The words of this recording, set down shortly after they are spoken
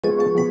How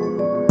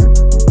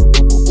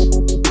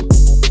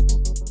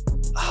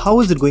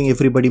is it going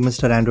everybody,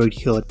 Mr. Android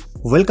here.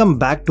 Welcome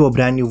back to a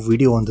brand new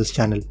video on this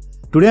channel.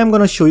 Today I'm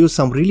gonna show you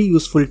some really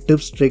useful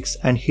tips, tricks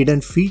and hidden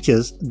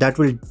features that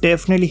will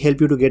definitely help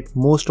you to get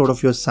most out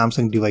of your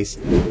Samsung device.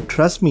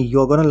 Trust me,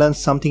 you're gonna learn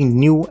something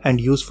new and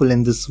useful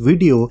in this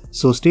video,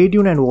 so stay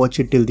tuned and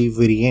watch it till the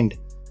very end.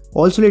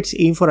 Also, let's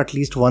aim for at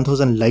least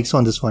 1000 likes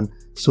on this one.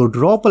 So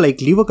drop a like,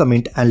 leave a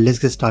comment and let's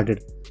get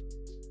started.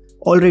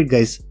 Alright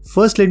guys,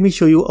 first let me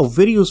show you a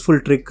very useful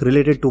trick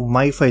related to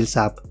My Files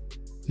app.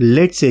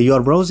 Let's say you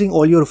are browsing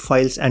all your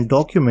files and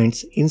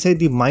documents inside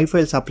the My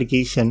Files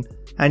application,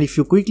 and if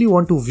you quickly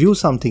want to view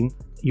something,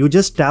 you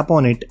just tap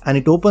on it and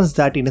it opens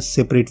that in a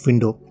separate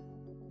window.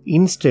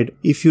 Instead,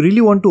 if you really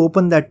want to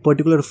open that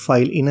particular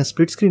file in a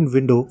split screen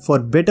window for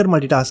better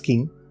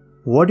multitasking,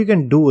 what you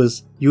can do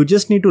is you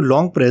just need to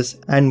long press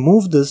and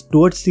move this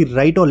towards the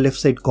right or left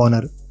side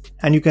corner,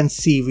 and you can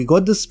see we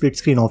got this split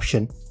screen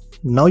option.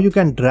 Now you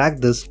can drag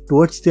this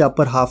towards the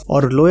upper half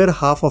or lower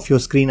half of your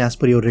screen as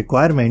per your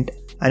requirement,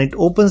 and it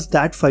opens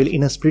that file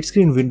in a split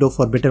screen window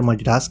for better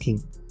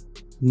multitasking.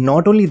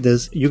 Not only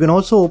this, you can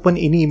also open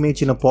any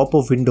image in a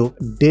pop-up window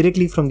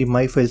directly from the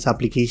My Files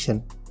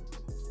application.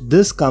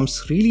 This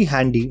comes really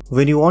handy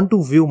when you want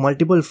to view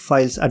multiple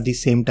files at the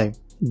same time.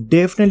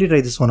 Definitely try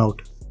this one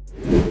out.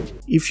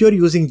 If you're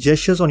using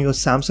gestures on your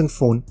Samsung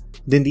phone,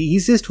 then the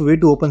easiest way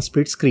to open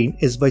split screen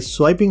is by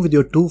swiping with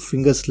your two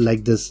fingers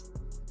like this.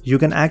 You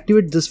can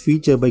activate this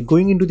feature by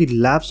going into the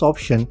Labs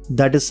option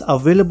that is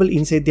available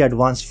inside the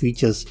advanced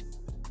features.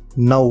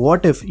 Now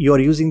what if you are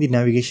using the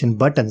navigation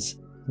buttons?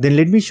 Then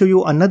let me show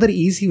you another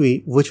easy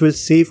way which will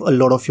save a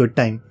lot of your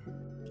time.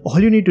 All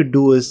you need to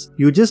do is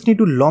you just need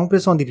to long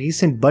press on the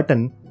recent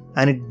button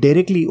and it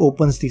directly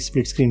opens the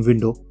split screen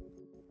window.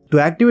 To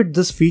activate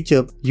this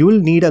feature, you will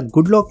need a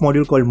Good Lock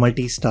module called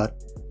Multi-Star.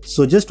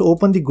 So just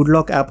open the Good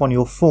Lock app on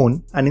your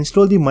phone and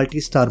install the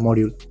Multi-Star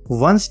module.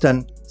 Once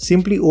done,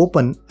 simply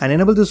open and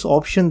enable this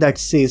option that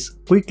says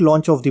Quick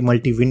Launch of the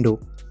Multi window.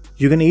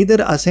 You can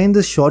either assign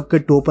this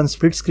shortcut to open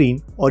split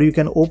screen or you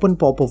can open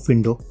pop-up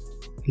window.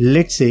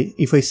 Let's say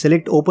if I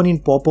select open in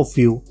pop-up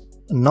view,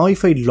 now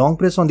if I long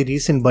press on the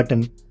recent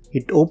button,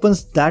 it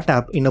opens that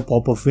app in a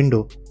pop-up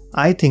window.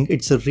 I think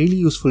it's a really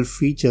useful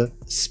feature,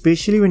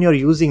 especially when you're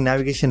using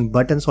navigation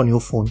buttons on your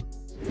phone.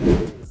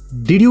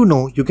 Did you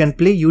know you can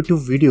play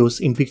YouTube videos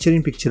in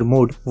picture-in-picture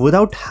mode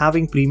without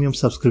having premium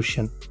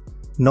subscription?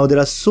 Now there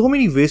are so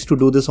many ways to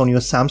do this on your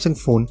Samsung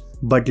phone,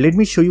 but let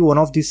me show you one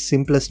of the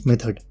simplest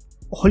method.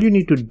 All you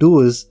need to do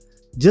is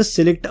just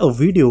select a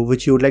video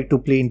which you would like to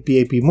play in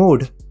PIP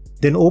mode,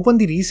 then open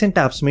the recent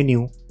apps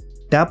menu,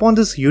 tap on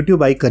this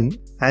YouTube icon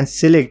and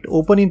select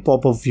open in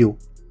pop-up view.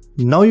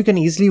 Now you can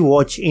easily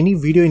watch any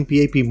video in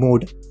PIP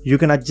mode. You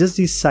can adjust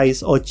the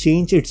size or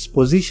change its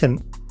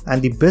position,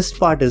 and the best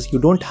part is you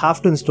don't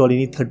have to install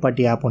any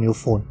third-party app on your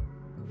phone.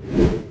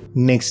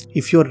 Next,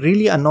 if you're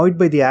really annoyed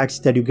by the ads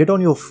that you get on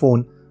your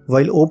phone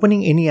while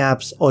opening any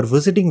apps or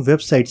visiting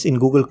websites in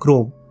Google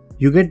Chrome,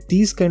 you get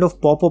these kind of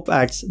pop-up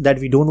ads that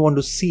we don't want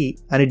to see,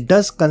 and it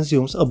does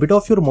consumes a bit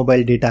of your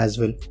mobile data as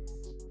well.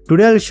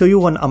 Today I'll show you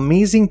one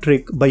amazing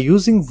trick by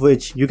using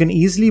which you can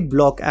easily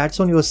block ads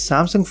on your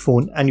Samsung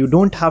phone and you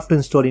don't have to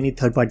install any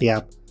third-party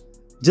app.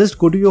 Just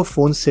go to your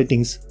phone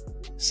settings,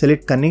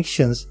 select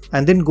connections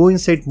and then go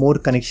inside more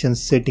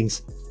connections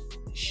settings.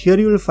 Here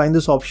you will find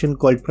this option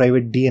called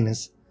private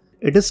DNS.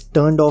 It is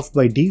turned off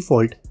by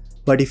default,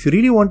 but if you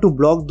really want to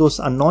block those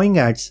annoying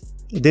ads,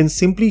 then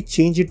simply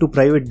change it to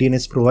private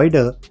DNS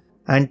provider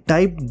and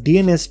type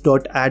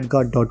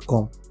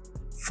dns.adguard.com.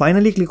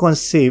 Finally click on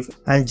save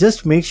and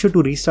just make sure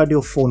to restart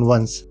your phone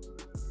once.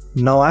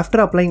 Now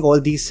after applying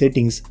all these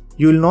settings,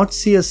 you will not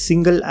see a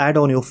single ad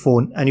on your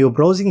phone and your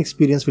browsing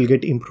experience will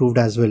get improved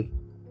as well.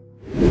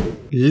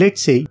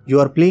 Let's say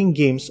you are playing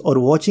games or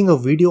watching a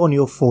video on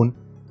your phone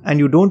and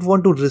you don't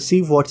want to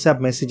receive WhatsApp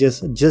messages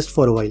just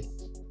for a while.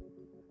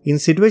 In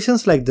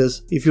situations like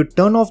this, if you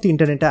turn off the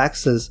internet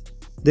access,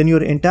 then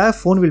your entire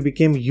phone will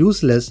become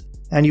useless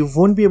and you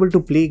won't be able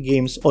to play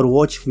games or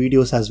watch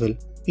videos as well.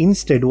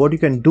 Instead, what you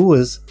can do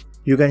is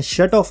you can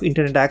shut off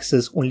internet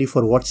access only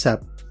for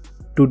WhatsApp.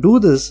 To do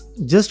this,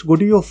 just go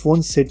to your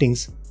phone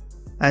settings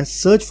and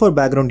search for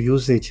background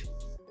usage.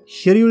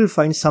 Here you will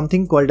find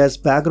something called as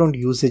background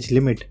usage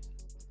limit.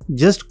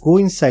 Just go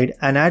inside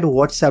and add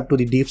WhatsApp to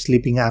the deep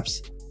sleeping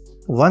apps.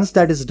 Once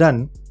that is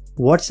done,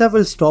 WhatsApp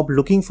will stop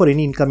looking for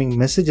any incoming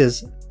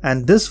messages,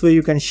 and this way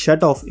you can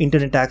shut off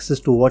internet access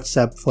to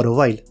WhatsApp for a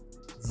while.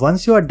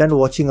 Once you are done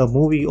watching a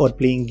movie or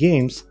playing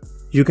games,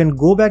 you can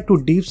go back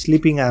to deep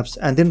sleeping apps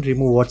and then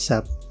remove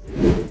WhatsApp.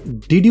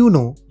 Did you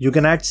know you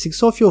can add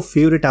 6 of your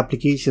favorite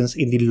applications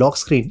in the lock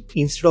screen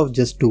instead of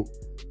just 2?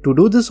 To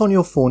do this on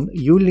your phone,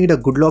 you will need a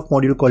Good Lock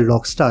module called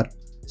Lockstar.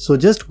 So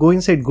just go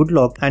inside Good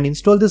Lock and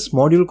install this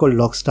module called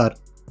Lockstar.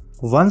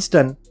 Once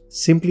done,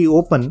 simply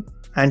open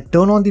and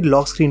turn on the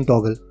lock screen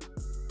toggle.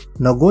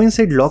 Now go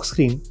inside lock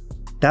screen,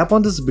 tap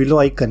on this below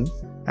icon,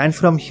 and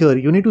from here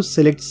you need to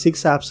select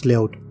 6 apps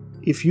layout.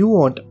 If you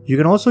want, you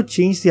can also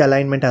change the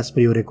alignment as per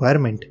your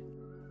requirement.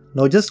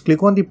 Now just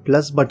click on the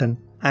plus button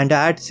and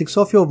add 6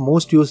 of your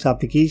most used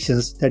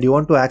applications that you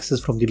want to access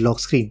from the lock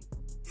screen.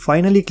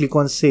 Finally click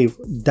on save.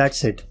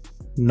 That's it.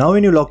 Now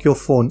when you lock your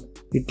phone,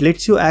 it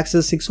lets you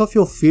access 6 of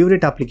your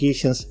favorite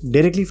applications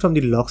directly from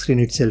the lock screen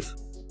itself.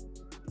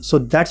 So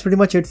that's pretty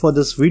much it for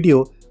this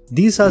video.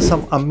 These are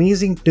some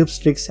amazing tips,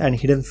 tricks and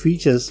hidden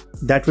features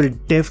that will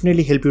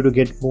definitely help you to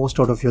get most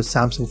out of your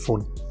Samsung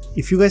phone.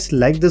 If you guys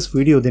like this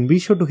video, then be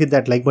sure to hit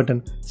that like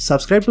button,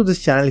 subscribe to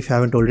this channel if you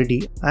haven't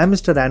already. I am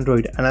Mr.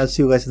 Android and I'll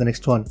see you guys in the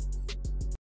next one.